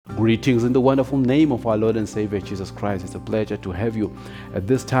Greetings in the wonderful name of our Lord and Savior Jesus Christ. It's a pleasure to have you at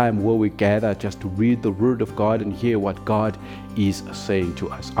this time where we gather just to read the Word of God and hear what God is saying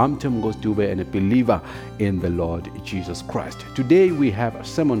to us. I'm Tim Gosdube and a believer in the Lord Jesus Christ. Today we have a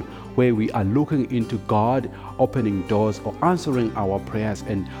sermon where we are looking into God opening doors or answering our prayers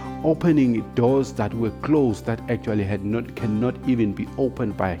and opening doors that were closed that actually cannot even be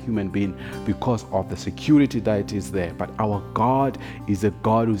opened by a human being because of the security that is there. But our God is a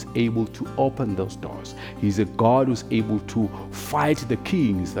God who's able to open those doors. He's a God who's able to fight the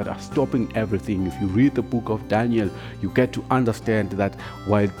kings that are stopping everything. If you read the book of Daniel, you get to understand that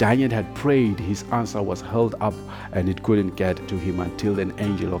while Daniel had prayed, his answer was held up and it couldn't get to him until an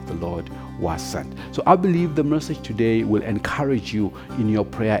angel of the Lord was sent. So I believe the message today will encourage you in your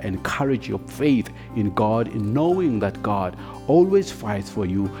prayer, encourage your faith in God, in knowing that God always fights for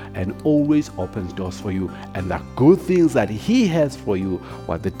you and always opens doors for you, and the good things that He has for you,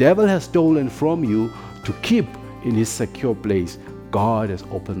 what the devil has stolen from you to keep in His secure place, God has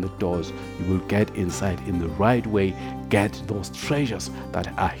opened the doors. You will get inside in the right way, get those treasures that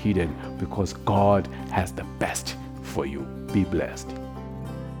are hidden, because God has the best for you. Be blessed.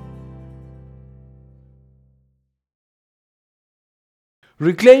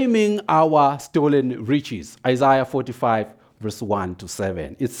 Reclaiming our stolen riches. Isaiah 45 verse 1 to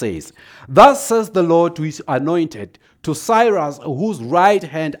 7. It says, "Thus says the Lord to His anointed, to Cyrus, whose right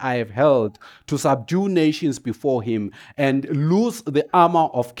hand I have held, to subdue nations before him, and loose the armor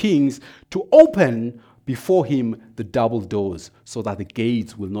of kings, to open before him the double doors, so that the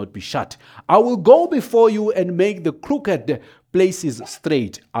gates will not be shut. I will go before you and make the crooked places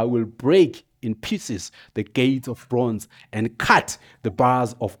straight. I will break in pieces the gates of bronze and cut the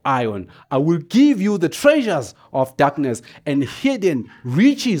bars of iron. I will give you the treasures of darkness and hidden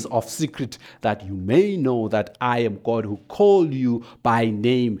riches of secret, that you may know that I am God who called you by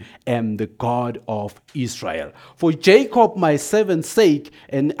name, am the God of Israel. For Jacob my servant's sake,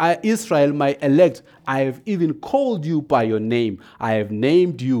 and Israel my elect, I have even called you by your name. I have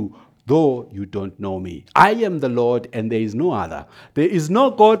named you, though you don't know me. I am the Lord, and there is no other. There is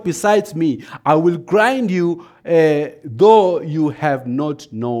no God besides me. I will grind you, though you have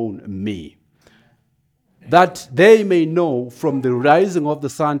not known me, that they may know from the rising of the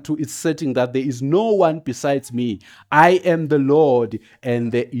sun to its setting that there is no one besides me. I am the Lord,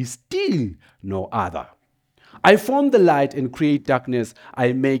 and there is still no other. I form the light and create darkness.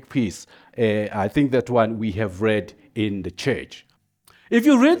 I make peace." I think that one we have read in the church. If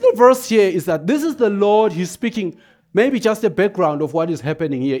you read the verse here, is that this is the Lord. He's speaking, maybe just a background of what is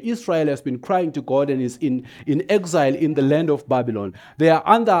happening here. Israel has been crying to God and is in exile in the land of Babylon. They are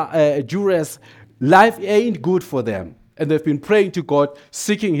under duress. Life ain't good for them. And they've been praying to God,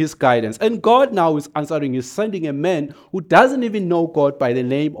 seeking His guidance. And God now is answering. He's sending a man who doesn't even know God by the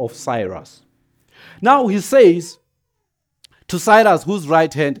name of Cyrus. Now He says, to Cyrus, whose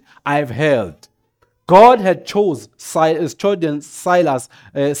right hand I have held. God had chosen Cyrus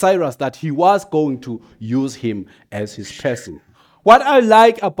that He was going to use him as His person. What I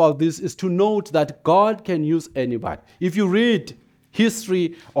like about this is to note that God can use anybody. If you read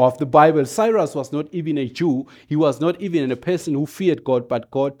history of the Bible, Cyrus was not even a Jew. He was not even a person who feared God,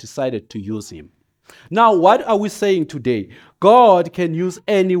 but God decided to use him. Now, what are we saying today? God can use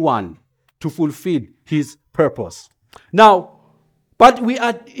anyone to fulfill His purpose. Now, but we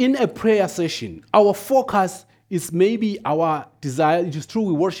are in a prayer session. Our focus is maybe our desire. It is true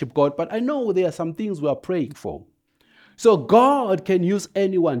we worship God, but I know there are some things we are praying for. So God can use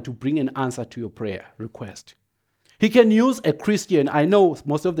anyone to bring an answer to your prayer request. He can use a Christian. I know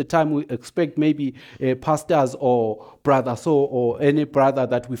most of the time we expect maybe pastors or brothers or any brother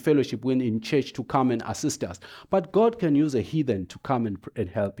that we fellowship with in church to come and assist us. But God can use a heathen to come and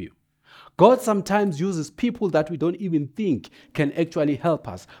help you. God sometimes uses people that we don't even think can actually help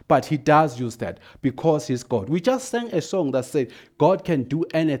us, but He does use that because He's God. We just sang a song that said, God can do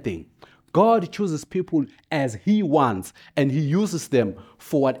anything. God chooses people as He wants, and He uses them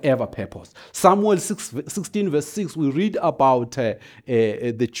for whatever purpose. Samuel 16 verse 6, we read about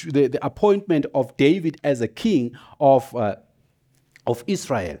the appointment of David as a king of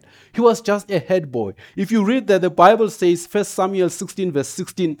Israel. He was just a head boy. If you read that, the Bible says, 1 Samuel 16 verse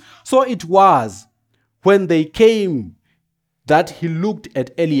 16, "So it was when they came that he looked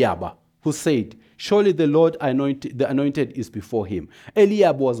at Eliab, who said, surely the Lord the anointed is before him."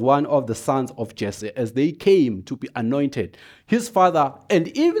 Eliab was one of the sons of Jesse. As they came to be anointed, his father and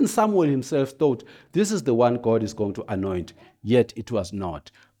even Samuel himself thought, this is the one God is going to anoint. Yet it was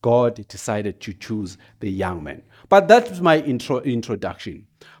not. God decided to choose the young man. But that's my introduction.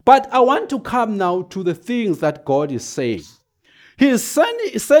 But I want to come now to the things that God is saying. He is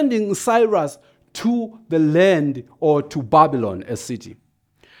sending Cyrus to the land, or to Babylon, a city.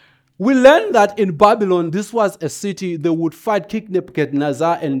 We learn that in Babylon, this was a city they would fight King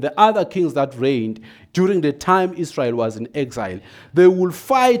Nebuchadnezzar and the other kings that reigned during the time Israel was in exile. They will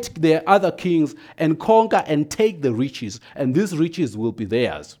fight their other kings and conquer and take the riches, and these riches will be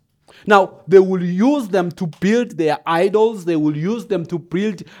theirs. Now, they will use them to build their idols. They will use them to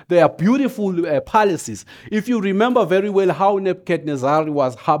build their beautiful palaces. If you remember very well how Nebuchadnezzar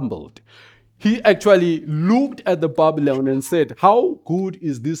was humbled, he actually looked at the Babylon and said, how good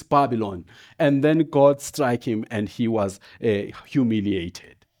is this Babylon? And then God struck him and he was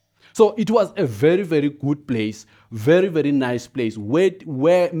humiliated. So it was a very, very good place, very, very nice place,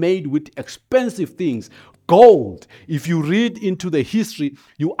 made with expensive things. Gold. If you read into the history,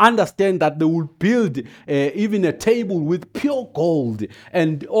 you understand that they would build even a table with pure gold,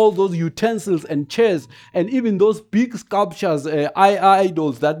 and all those utensils and chairs, and even those big sculptures,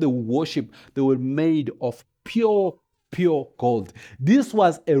 idols that they worship, they were made of pure gold. This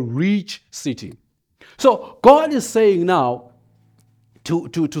was a rich city. So God is saying now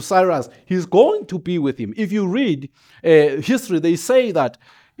to Cyrus, he's going to be with him. If you read history, they say that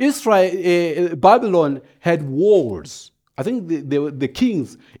Babylon had walls. I think the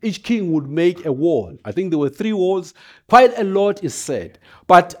kings, each king would make a wall. I think there were 3 walls. Quite a lot is said.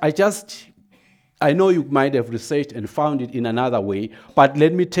 But I know you might have researched and found it in another way, but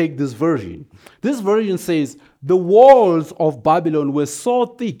let me take this version. This version says the walls of Babylon were so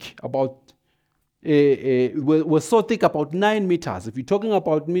thick, about 9 meters. If you're talking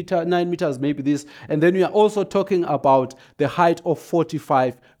about 9 meters, maybe this. And then we are also talking about the height of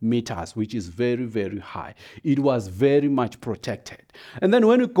 45 meters, which is very, very high. It was very much protected. And then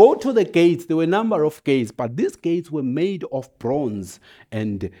when you go to the gates, there were a number of gates, but these gates were made of bronze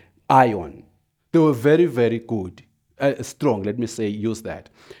and iron. They were very, very good. Strong, let me say, use that.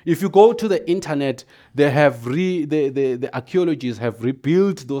 If you go to the internet, they have the archaeologists have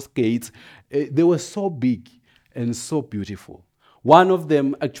rebuilt those gates. They were so big and so beautiful. One of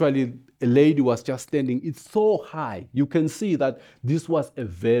them, actually, a lady was just standing. It's so high. You can see that this was a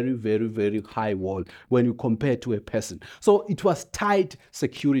very, very, very high wall when you compare to a person. So it was tight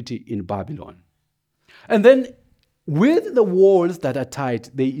security in Babylon. And then with the walls that are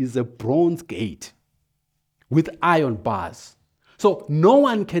tight, there is a bronze gate with iron bars. So no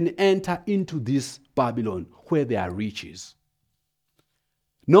one can enter into this Babylon where there are riches.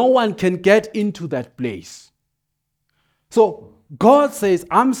 No one can get into that place. So God says,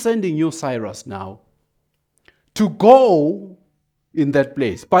 I'm sending you, Cyrus, now to go in that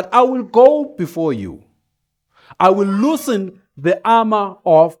place. But I will go before you. I will loosen the armor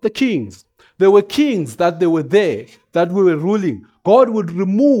of the kings. There were kings that they were there, that we were ruling. God would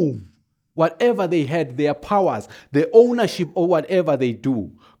remove whatever they had, their powers, their ownership or whatever they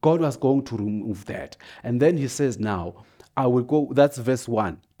do. God was going to remove that. And then he says, now, I will go, that's verse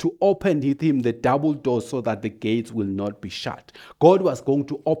 1, to open with him the double doors so that the gates will not be shut. God was going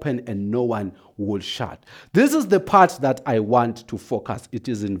to open and no one will shut. This is the part that I want to focus. It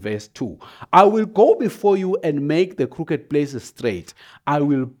is in verse 2. I will go before you and make the crooked places straight. I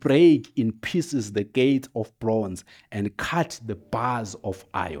will break in pieces the gates of bronze and cut the bars of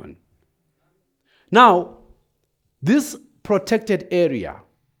iron. Now, this protected area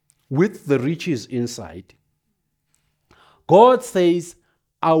with the riches inside, God says,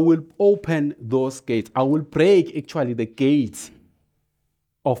 I will open those gates. I will break actually the gates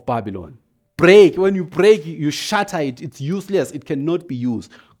of Babylon. Break. When you break, you shatter it. It's useless. It cannot be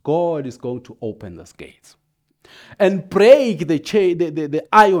used. God is going to open those gates and break the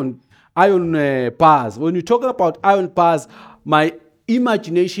iron bars. When you talk about iron bars, my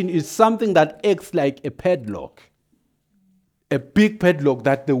imagination is something that acts like a padlock, a big padlock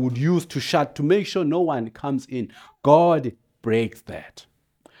that they would use to shut, to make sure no one comes in. God breaks that.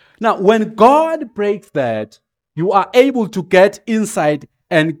 Now, when God breaks that, you are able to get inside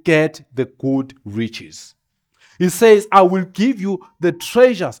and get the good riches. He says, I will give you the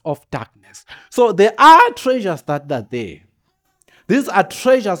treasures of darkness. So there are treasures that are there. These are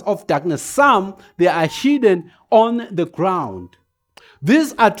treasures of darkness. Some, they are hidden on the ground.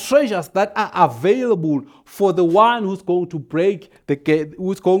 These are treasures that are available for the one who's going to break the gate,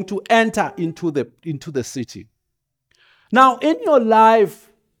 who's going to enter into the city. Now, in your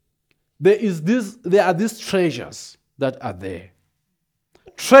life, there are these treasures that are there.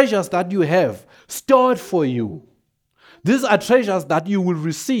 Treasures that you have stored for you. These are treasures that you will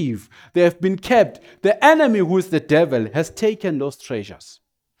receive. They have been kept. The enemy, who is the devil, has taken those treasures.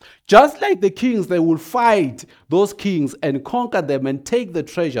 Just like the kings, they will fight those kings and conquer them and take the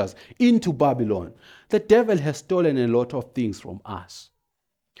treasures into Babylon. the devil has stolen a lot of things from us.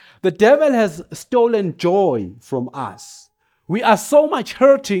 The devil has stolen joy from us. We are so much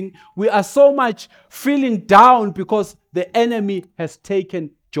hurting. We are so much feeling down because the enemy has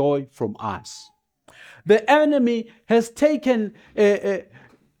taken joy from us. The enemy has taken the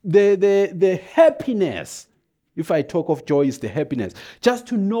happiness. If I talk of joy, it's the happiness. Just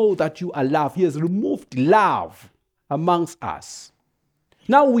to know that you are loved. He has removed love amongst us.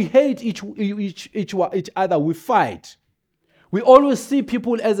 Now we hate each other. We fight. We always see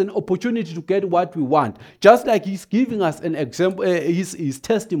people as an opportunity to get what we want. Just like he's giving us an example, his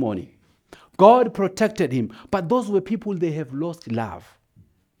testimony. God protected him. But those were people, they have lost love.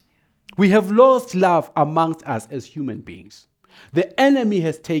 We have lost love amongst us as human beings. The enemy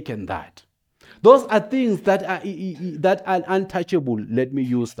has taken that. Those are things that are untouchable, let me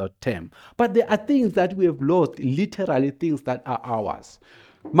use that term. But there are things that we have lost, literally things that are ours.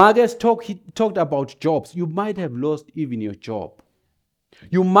 Marcus talked about jobs. You might have lost even your job.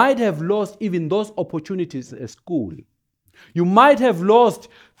 You might have lost even those opportunities at school. You might have lost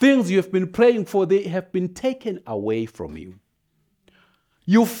things you have been praying for. They have been taken away from you.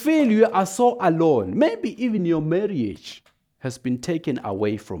 You feel you are so alone. Maybe even your marriage has been taken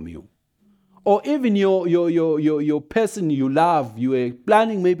away from you. Or even your person you love, you are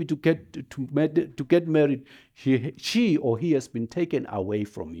planning maybe to get married, she or he has been taken away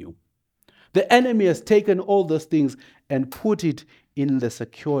from you. The enemy has taken all those things and put it in the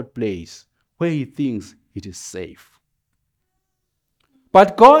secured place where he thinks it is safe.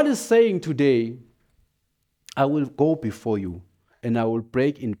 But God is saying today, I will go before you and I will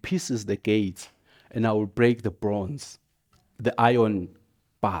break in pieces the gates and I will break the bronze, the iron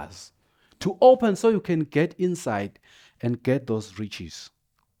bars, to open so you can get inside and get those riches.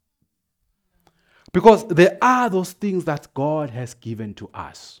 Because there are those things that God has given to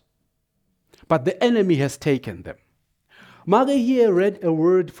us. But the enemy has taken them. Margaret here read a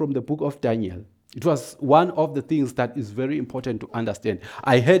word from the book of Daniel. It was one of the things that is very important to understand.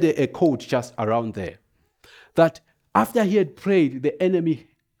 I heard a quote just around there. That after he had prayed, the enemy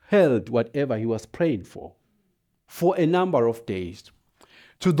held whatever he was praying for a number of days.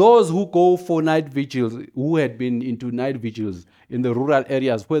 To those who go for night vigils, who had been into night vigils in the rural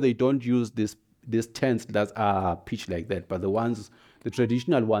areas where they don't use these tents that are pitched like that, but the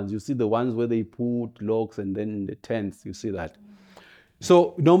traditional ones, you see the ones where they put logs and then the tents, you see that.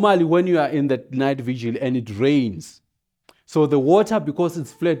 So normally when you are in that night vigil and it rains, so the water, because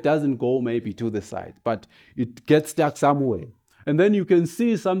it's flat, doesn't go maybe to the side, but it gets stuck somewhere. And then you can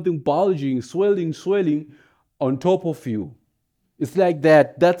see something bulging, swelling on top of you. It's like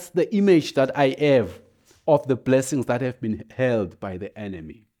that. That's the image that I have of the blessings that have been held by the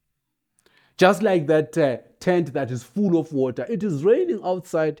enemy. Just like that tent that is full of water. It is raining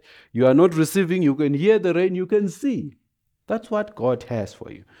outside. You are not receiving. You can hear the rain. You can see. That's what God has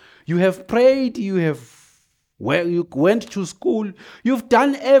for you. You have prayed. You went to school. You've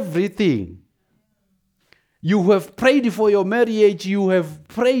done everything. You have prayed for your marriage. You have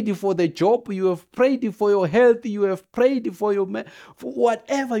prayed for the job. You have prayed for your health. You have prayed for for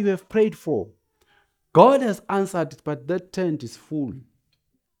whatever you have prayed for. God has answered it, but that tent is full.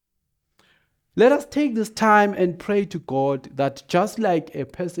 Let us take this time and pray to God that just like a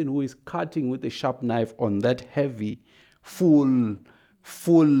person who is cutting with a sharp knife on that heavy, full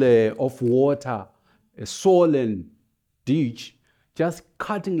of water, a swollen ditch, just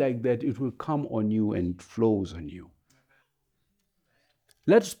cutting like that, it will come on you and flows on you.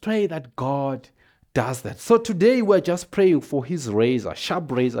 Let's pray that God does that. So today we're just praying for his razor,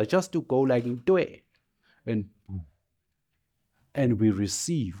 sharp razor, just to go like into it. And we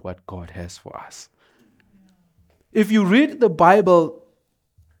receive what God has for us. If you read the Bible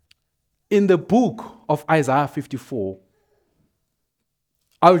in the book of Isaiah 54,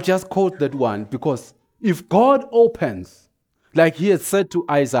 I'll just quote that one because if God opens, like he had said to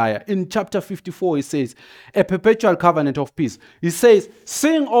Isaiah, in chapter 54, he says, a perpetual covenant of peace. He says,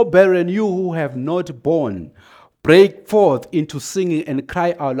 sing, O barren, you who have not borne. Break forth into singing and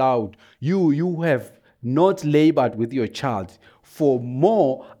cry aloud, you who have not labored with your child. For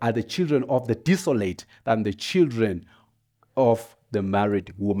more are the children of the desolate than the children of the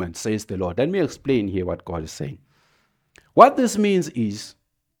married woman, says the Lord. Let me explain here what God is saying. What this means is,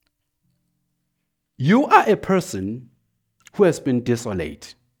 you are a person who has been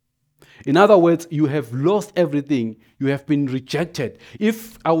desolate. In other words, you have lost everything. You have been rejected.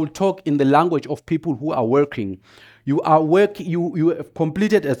 If I will talk in the language of people who are working, you have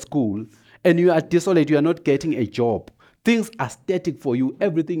completed a school and you are desolate. You are not getting a job. Things are static for you.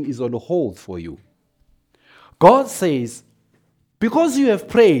 Everything is on hold for you. God says, Because you have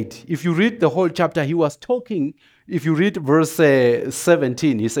prayed, if you read the whole chapter, he was talking. If you read verse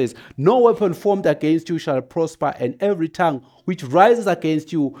 17, he says, "No weapon formed against you shall prosper, and every tongue which rises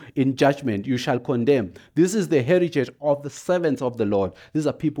against you in judgment you shall condemn. This is the heritage of the servants of the Lord." These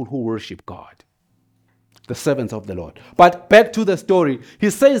are people who worship God, the servants of the Lord. But back to the story,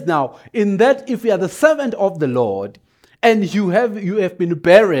 he says now, in that if you are the servant of the Lord, and you have been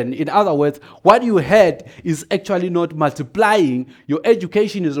barren. In other words, what you had is actually not multiplying. Your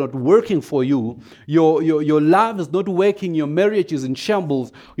education is not working for you. Your love is not working. Your marriage is in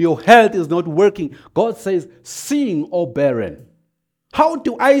shambles. Your health is not working. God says, "Sing, O barren." How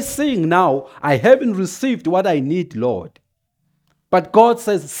do I sing now? I haven't received what I need, Lord. But God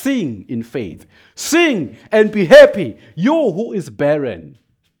says, "Sing in faith. Sing and be happy, you who is barren."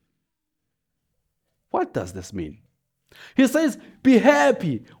 What does this mean? He says, be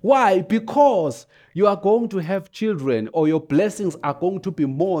happy. Why? Because you are going to have children, or your blessings are going to be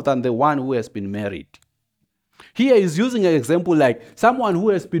more than the one who has been married. Here he's using an example like someone who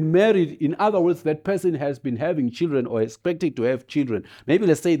has been married. In other words, that person has been having children or expecting to have children. Maybe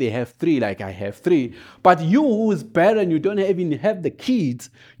let's say they have 3, like I have 3. But you who is barren, you don't even have the kids,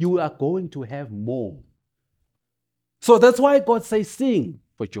 you are going to have more. So that's why God says, sing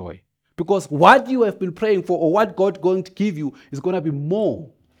for joy. Because what you have been praying for, or what God is going to give you, is going to be more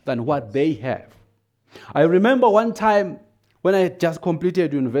than what they have. I remember one time when I had just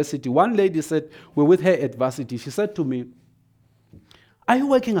completed university, one lady said, we're with her at varsity. She said to me, "Are you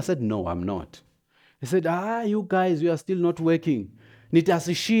working?" I said, "No, I'm not." He said, "You guys, you are still not working.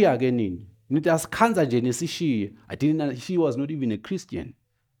 Nitasishiya again. Nitaskanza je nisishiye." I didn't know. She was not even a Christian.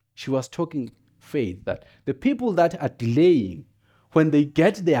 She was talking faith, that the people that are delaying, when they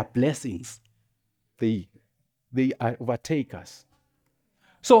get their blessings, they overtake us.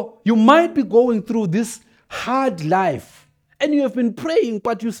 So you might be going through this hard life, and you have been praying,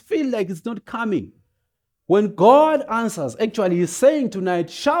 but you feel like it's not coming. When God answers, actually he's saying tonight,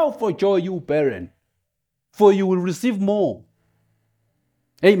 "Shout for joy, you barren, for you will receive more."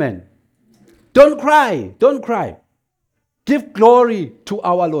 Amen. Don't cry. Don't cry. Give glory to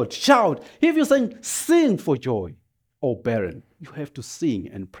our Lord. Shout. If you're saying, "Sing for joy, O barren," you have to sing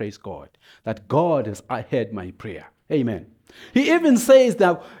and praise God, that God has heard my prayer. Amen. He even says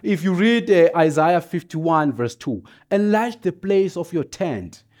that if you read Isaiah 51 verse 2, "Enlarge the place of your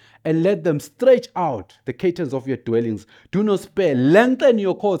tent, and let them stretch out the curtains of your dwellings. Do not spare, lengthen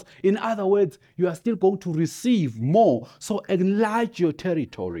your cords." In other words, you are still going to receive more. So enlarge your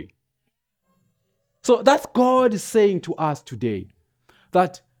territory. So that's God is saying to us today,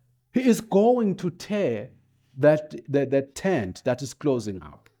 that He is going to tear that tent that is closing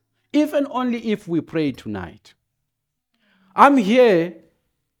up, even only if we pray tonight. I'm here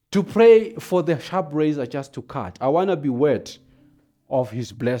to pray for the sharp razor just to cut. I want to be worth of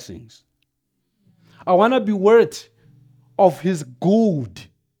His blessings. I want to be worth of His good.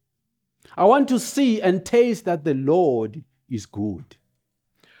 I want to see and taste that the Lord is good.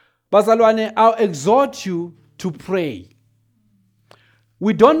 Bazalwane, I'll exhort you to pray.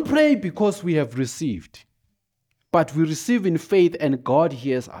 We don't pray because we have received, but we receive in faith and God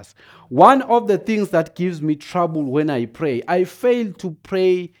hears us. One of the things that gives me trouble when I pray, I fail to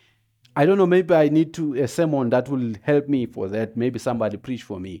pray. I don't know, maybe I need a sermon that will help me for that. Maybe somebody preach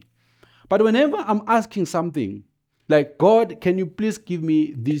for me. But whenever I'm asking something, like, "God, can you please give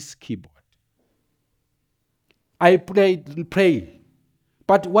me this keyboard?" I pray.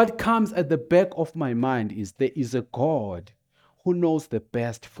 But what comes at the back of my mind is there is a God who knows the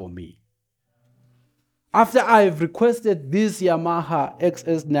best for me. After I've requested this Yamaha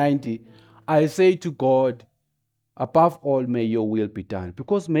XS90, I say to God, "Above all, may your will be done."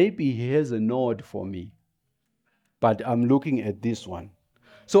 Because maybe He has a nod for me, but I'm looking at this one.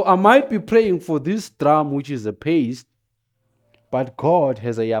 So I might be praying for this drum, which is a paste, but God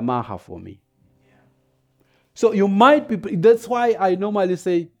has a Yamaha for me. So you might be, that's why I normally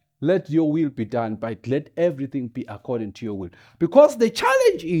say, "Let your will be done," but let everything be according to your will. Because the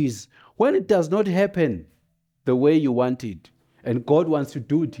challenge is when it does not happen the way you want it, and God wants to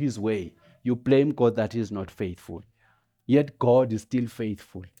do it His way, you blame God that He is not faithful. Yet God is still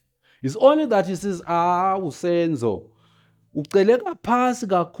faithful. It's only that He says, usenzo, ucele phasi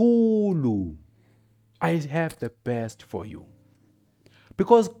kakhulu. I have the best for you.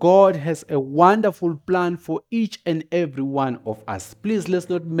 Because God has a wonderful plan for each and every one of us. Please, let's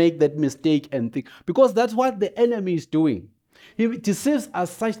not make that mistake and think, because that's what the enemy is doing. He deceives us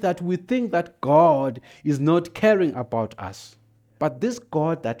such that we think that God is not caring about us. But this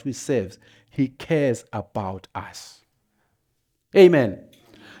God that we serve, He cares about us. Amen.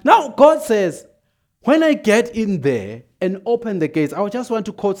 Now, God says, When I get in there and open the gates, I just want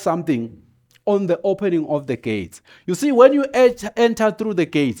to quote something on the opening of the gates. You see, when you enter through the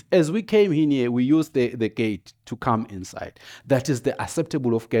gates, as we came in here, we used the gate to come inside. That is the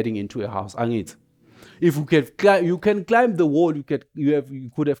acceptable of getting into a house. And it, if you can climb the wall, you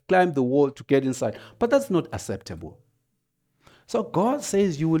could have climbed the wall to get inside, but that's not acceptable. So God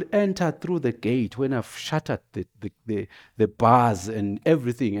says you will enter through the gate when I've shattered the bars and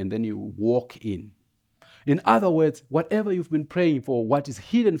everything, and then you walk in. In other words, whatever you've been praying for, what is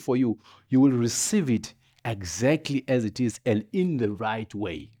hidden for you, you will receive it exactly as it is and in the right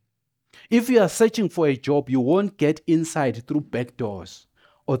way. If you are searching for a job, you won't get inside through back doors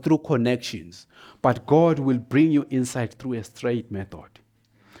or through connections, but God will bring you inside through a straight method.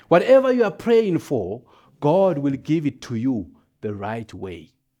 Whatever you are praying for, God will give it to you the right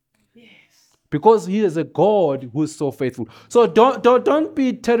way. Because he is a God who is so faithful. So don't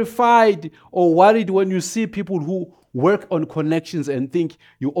be terrified or worried when you see people who work on connections and think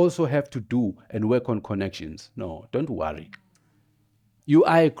you also have to do and work on connections. No, don't worry. You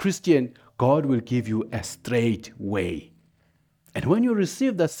are a Christian, God will give you a straight way. And when you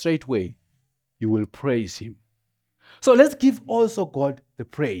receive that straight way, you will praise him. So let's give also God the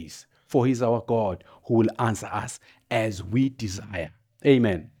praise, for he is our God who will answer us as we desire.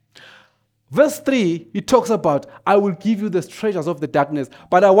 Amen. Verse 3, he talks about, I will give you the treasures of the darkness.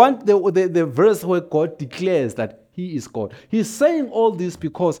 But I want the verse where God declares that he is God. He's saying all this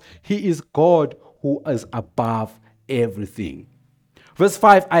because he is God who is above everything. Verse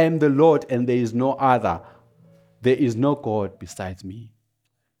 5, I am the Lord and there is no other. There is no God besides me.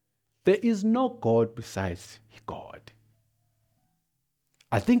 There is no God besides God.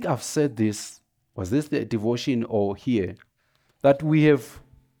 I think I've said this, was this the devotion or here, that we have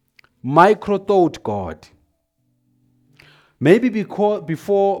micro-thought God. Maybe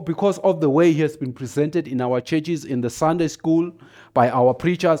because of the way he has been presented in our churches, in the Sunday school, by our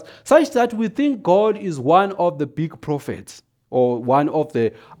preachers, such that we think God is one of the big prophets or one of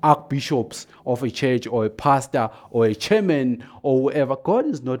the archbishops of a church or a pastor or a chairman or whoever. God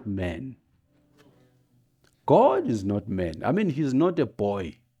is not man. God is not man. I mean, he's not a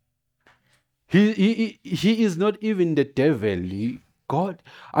boy. He is not even the devil. God,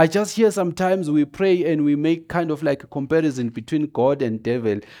 I just hear sometimes we pray and we make kind of like a comparison between God and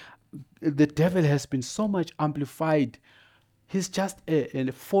devil. The devil has been so much amplified. He's just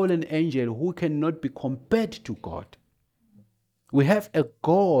a fallen angel who cannot be compared to God. We have a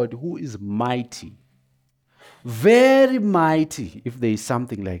God who is mighty, very mighty, if there is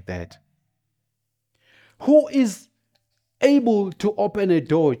something like that, who is able to open a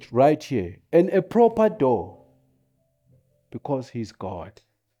door right here, and a proper door, because he's God.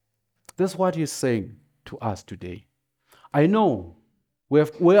 That's what he's saying to us today. I know we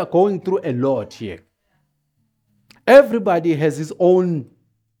are going through a lot here. Everybody has his own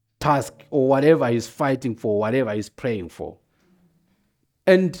task or whatever he's fighting for, whatever he's praying for.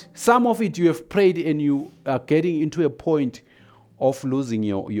 And some of it you have prayed and you are getting into a point of losing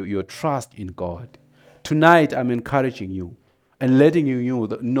your trust in God. Tonight I'm encouraging you and letting you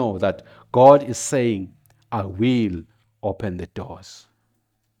know that God is saying, I will open the doors,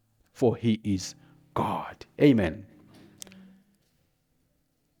 for he is God. Amen.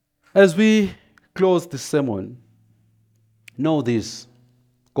 As we close this sermon, know this: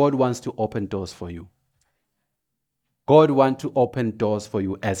 God wants to open doors for you. God wants to open doors for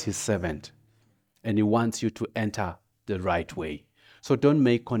you as his servant, and he wants you to enter the right way. So don't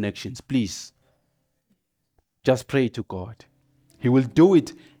make connections, please. Just pray to God. He will do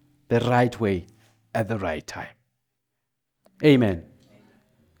it the right way at the right time. Amen.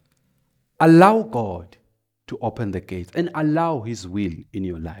 Allow God to open the gates and allow his will in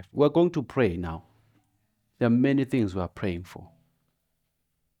your life. We're going to pray now. There are many things we are praying for.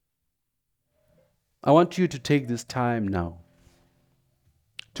 I want you to take this time now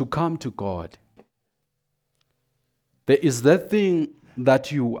to come to God. There is that thing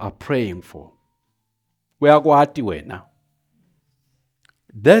that you are praying for. We are going now.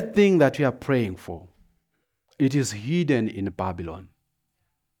 That thing that you are praying for, it is hidden in Babylon.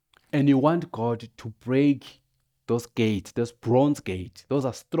 And you want God to break those gates, those bronze gates. Those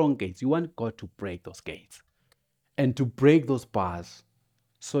are strong gates. You want God to break those gates and to break those bars,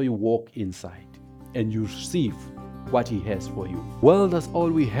 so you walk inside and you receive what he has for you. Well, that's all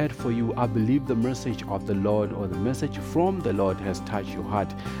we had for you. I believe the message of the Lord, or the message from the Lord, has touched your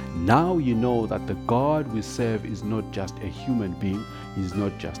heart. Now you know that the God we serve is not just a human being. He's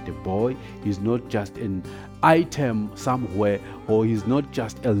not just a boy. He's not just an item somewhere, or he's not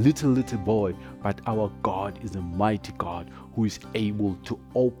just a little boy, but our God is a mighty God who is able to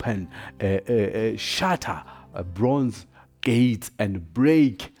open, shatter bronze gates and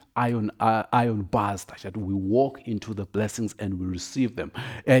break iron bars, that we walk into the blessings and we receive them.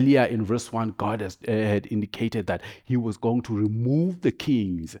 Earlier in verse 1, God had indicated that he was going to remove the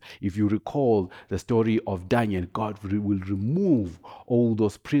kings. If you recall the story of Daniel, God will remove all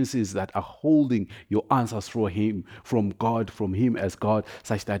those princes that are holding your answers from him as God,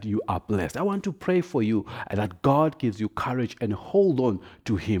 such that you are blessed. I want to pray for you that God gives you courage and hold on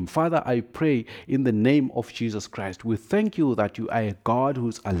to him. Father, I pray in the name of Jesus Christ. We thank you that you are a God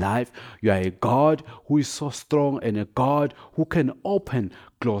who's alive. You are a God who is so strong and a God who can open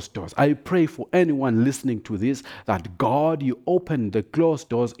closed doors. I pray for anyone listening to this that God, you open the closed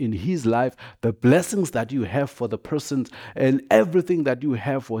doors in his life, the blessings that you have for the person and everything that you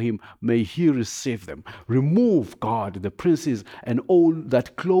have for him, may he receive them. Remove, God, the princes and all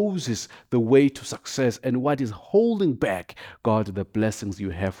that closes the way to success and what is holding back, God, the blessings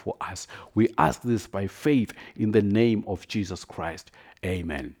you have for us. We ask this by faith in the name of Jesus Christ.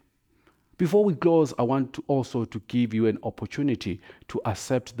 Amen. Before we close, I want to also to give you an opportunity to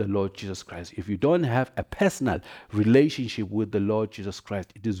accept the Lord Jesus Christ. If you don't have a personal relationship with the Lord Jesus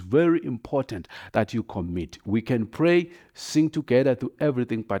Christ, it is very important that you commit. We can pray, sing together, do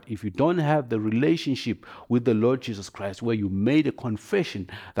everything, but if you don't have the relationship with the Lord Jesus Christ, where you made a confession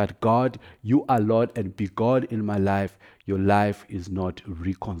that God, you are Lord and be God in my life, your life is not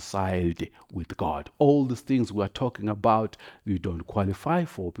reconciled with God. All these things we are talking about, you don't qualify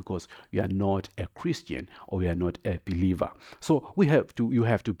for because you are not a Christian or you are not a believer. So you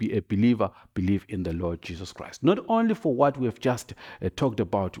have to be a believer, believe in the Lord Jesus Christ. Not only for what we have just talked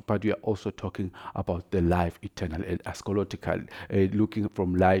about, but we are also talking about the life eternal and eschatological, looking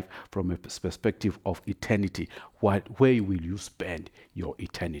from life from a perspective of eternity. Where will you spend your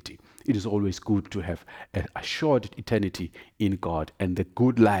eternity? It is always good to have an assured eternity in God and the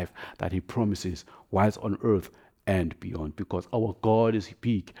good life that he promises whilst on earth and beyond, because our God is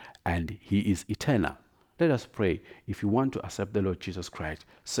big and he is eternal. Let us pray. If you want to accept the Lord Jesus Christ,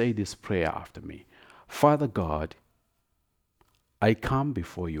 say this prayer after me. Father God, I come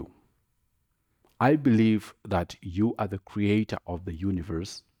before you. I believe that you are the creator of the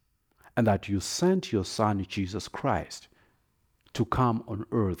universe and that you sent your Son, Jesus Christ, to come on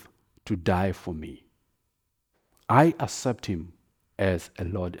earth to die for me. I accept him as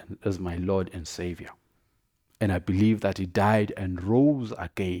my Lord and Savior. And I believe that he died and rose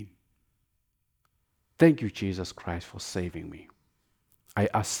again. Thank you, Jesus Christ, for saving me. I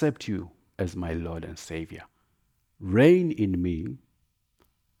accept you as my Lord and Savior. Reign in me,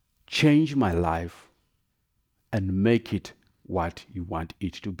 change my life, and make it what you want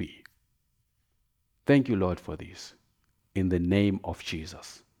it to be. Thank you, Lord, for this. In the name of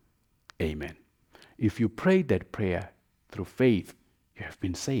Jesus. Amen. If you prayed that prayer through faith, you have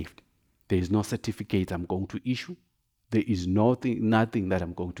been saved. There is no certificate I'm going to issue. There is nothing that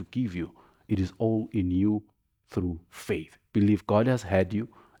I'm going to give you. It is all in you through faith. Believe God has had you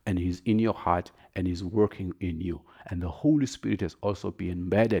and he's in your heart and he's working in you. And the Holy Spirit has also been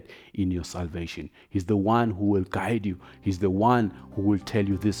embedded in your salvation. He's the one who will guide you. He's the one who will tell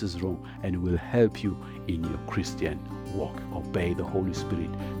you this is wrong and will help you in your Christian walk. Obey the Holy Spirit.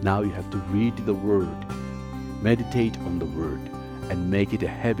 Now you have to read the Word, meditate on the Word, and make it a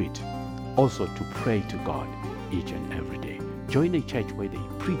habit also to pray to God each and every day. Join a church where they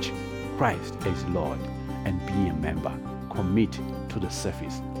preach Christ as Lord and be a member. Commit to the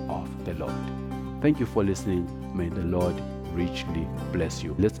service of the Lord. Thank you for listening. May the Lord richly bless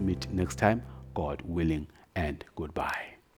you. Let's meet next time, God willing, and goodbye.